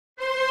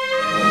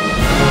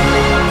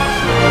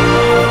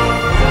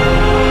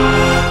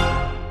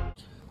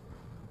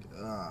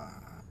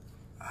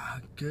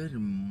Good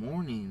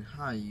morning.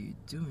 How you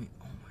doing?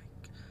 Oh my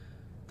god.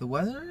 The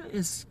weather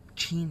is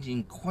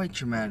changing quite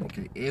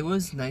dramatically. It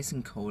was nice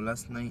and cold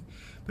last night,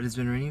 but it's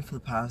been raining for the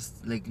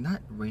past, like,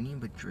 not raining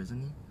but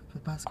drizzling for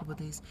the past couple of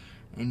days,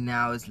 and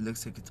now it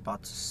looks like it's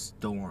about to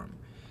storm.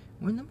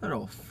 We're in the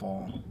middle of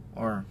fall,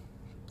 or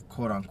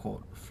quote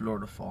unquote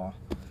Florida fall,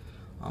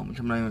 which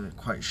I'm not even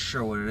quite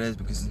sure what it is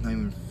because it's not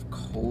even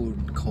cold.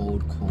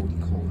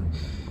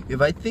 If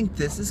I think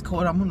this is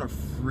cold, I'm gonna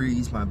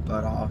freeze my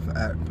butt off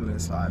at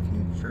Bliss Live,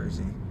 New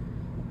Jersey.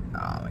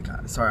 Oh my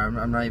god, sorry,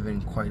 I'm not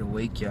even quite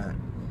awake yet.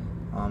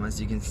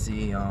 As you can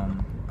see, I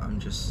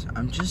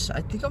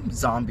think I'm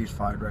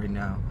zombified right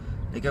now.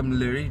 Like, I'm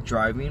literally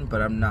driving,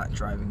 but I'm not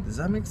driving. Does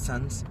that make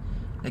sense?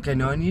 Like, I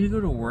know I need to go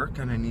to work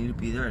and I need to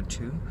be there at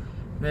 2,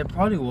 and I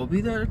probably will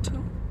be there at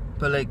 2,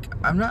 but like,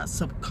 I'm not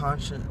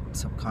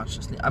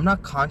I'm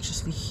not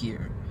consciously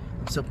here.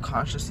 I'm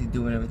subconsciously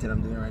doing everything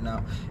I'm doing right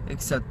now,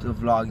 except the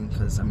vlogging,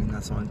 because I mean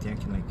that's the only thing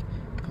I can like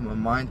put my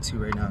mind to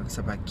right now.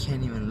 Except I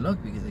can't even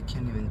look because I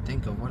can't even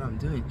think of what I'm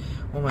doing.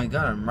 Oh my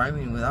god, I'm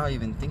rhyming without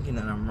even thinking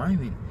that I'm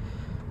rhyming.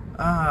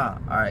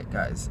 Alright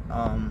guys,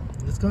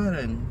 let's go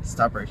ahead and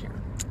stop right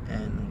here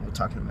and we'll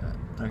talk in a minute.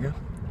 Okay?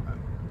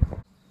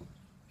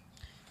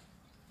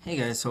 Hey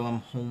guys, so I'm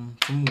home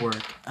from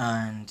work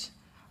and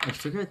I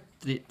figured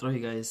I'd throw you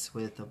guys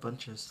with a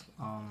bunch of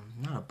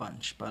not a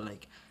bunch, but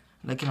like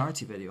an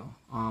artsy video.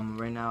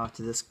 Right now,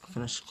 after this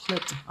finished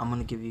clip, I'm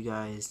gonna give you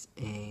guys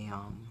a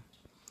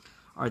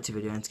artsy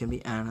video, and it's gonna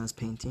be Anna's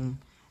painting.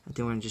 I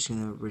think we're just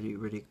gonna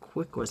really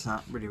quick, or it's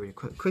not really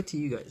quick to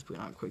you guys, but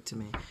not quick to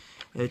me.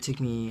 It'll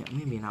take me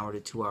maybe an hour to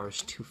 2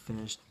 hours to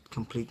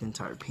complete the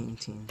entire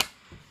painting.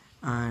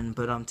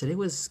 But today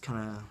was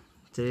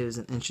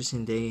an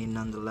interesting day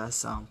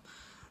nonetheless.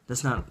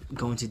 Let's not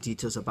go into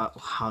details about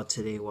how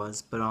today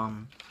was, but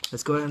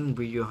let's go ahead and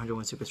read you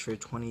 101 secrets for your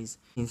 20s.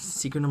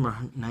 Secret number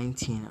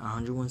 19,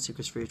 101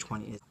 secrets for your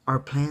 20s. Our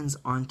plans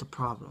aren't the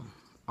problem.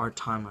 Our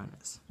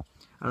timeline is.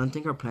 I don't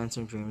think our plans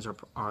and dreams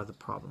are the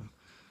problem.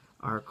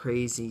 Our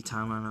crazy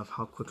timeline of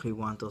how quickly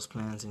we want those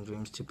plans and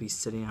dreams to be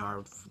sitting on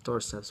our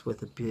doorsteps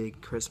with a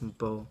big Christmas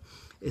bow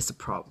is the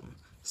problem.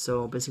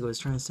 So basically what I was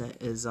trying to say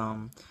is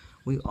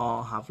we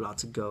all have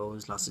lots of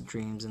goals, lots of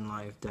dreams in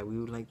life that we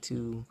would like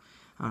to,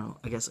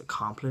 I guess,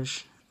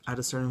 accomplish at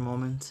a certain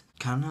moment.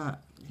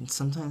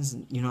 Sometimes,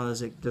 you know,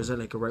 there's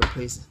a right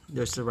place.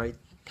 There's the right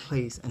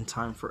place and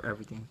time for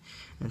everything,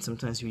 and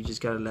sometimes we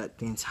just gotta let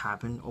things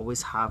happen.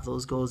 Always have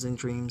those goals and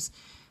dreams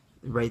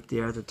right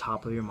there at the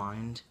top of your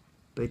mind,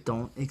 but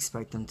don't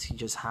expect them to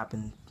just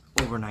happen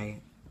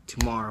overnight,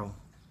 tomorrow,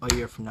 a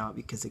year from now,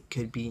 because it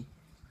could be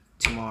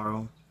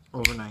tomorrow,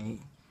 overnight,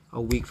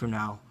 a week from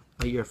now,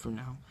 a year from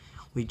now.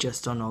 We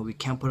just don't know. We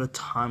can't put a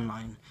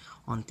timeline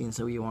on things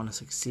that we want to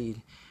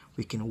succeed.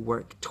 We can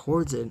work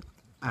towards it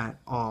at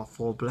all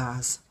full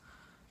blast,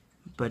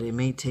 but it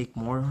may take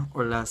more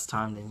or less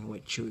time than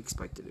what you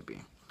expect it to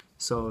be.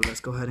 So let's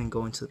go ahead and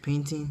go into the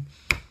painting.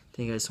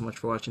 Thank you guys so much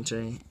for watching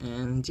today,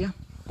 and yeah.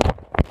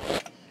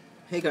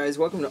 Hey guys,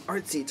 welcome to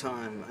Artsy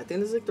Time. I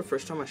think this is like the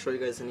first time I show you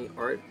guys any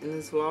art in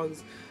these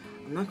vlogs.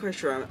 I'm not quite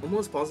sure. I'm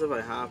almost positive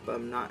I have, but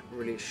I'm not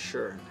really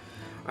sure.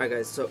 Alright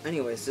guys, so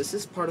anyways, this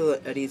is part of the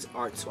Eddy's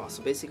art swap.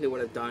 So basically what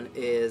I've done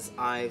is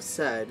I've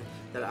said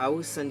that I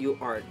will send you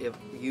art if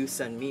you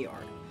send me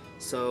art.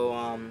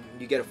 So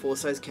you get a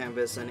full-size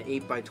canvas, an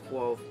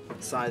 8x12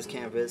 size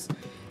canvas,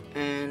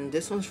 and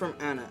this one's from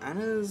Anna.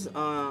 Anna's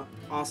an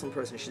awesome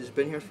person. She's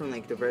been here from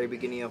like the very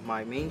beginning of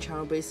my main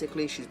channel.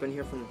 Basically, she's been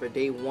here from the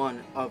day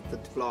one of the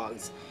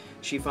vlogs.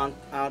 She found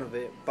out of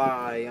it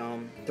by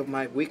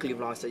my weekly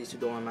vlogs that I used to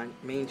do on my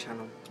main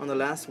channel. On the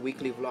last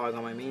weekly vlog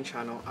on my main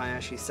channel, I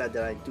actually said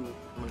that I'm going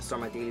to start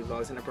my daily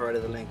vlogs, and I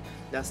provided the link.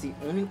 That's the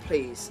only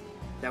place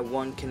that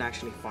one can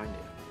actually find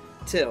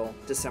it till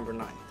December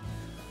 9th.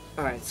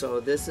 Alright, so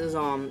this was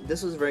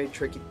a very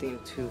tricky thing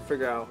to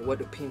figure out what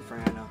to paint for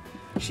Anna.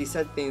 She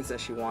said things that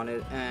she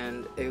wanted,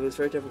 and it was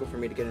very difficult for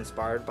me to get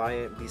inspired by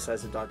it,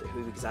 besides the Doctor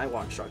Who, because I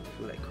watched Doctor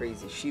Who like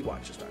crazy. She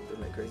watches Doctor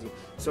Who like crazy.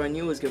 So I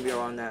knew it was going to be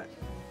around that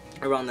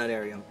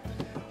area.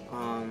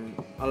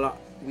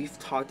 We've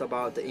talked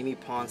about the Amy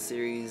Pond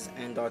series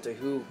and Doctor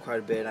Who quite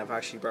a bit. I've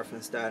actually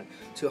referenced that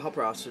to help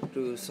her out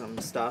through some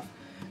stuff,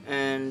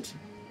 and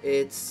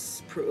it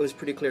was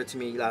pretty clear to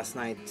me last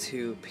night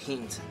to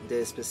paint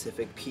this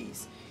specific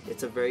piece.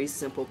 It's a very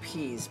simple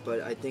piece,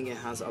 but I think it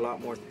has a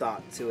lot more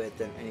thought to it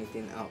than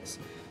anything else.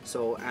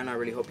 So Anna, I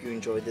really hope you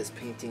enjoyed this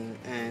painting,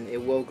 and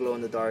it will glow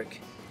in the dark.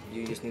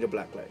 You just need a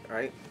black light.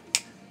 Alright?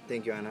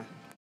 Thank you, Anna.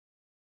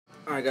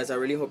 Alright guys, I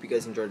really hope you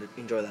guys enjoy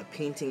that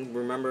painting.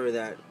 Remember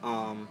that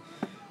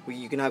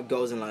you can have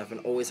goals in life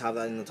and always have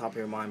that in the top of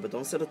your mind, but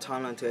don't set a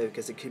timeline to it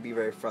because it could be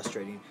very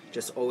frustrating.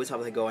 Just always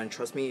have that goal, and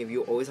trust me, if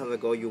you always have a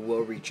goal, you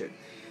will reach it.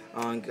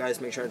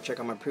 Guys, make sure to check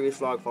out my previous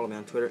vlog, follow me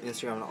on Twitter,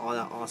 Instagram, and all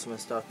that awesome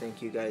stuff.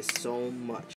 Thank you guys so much.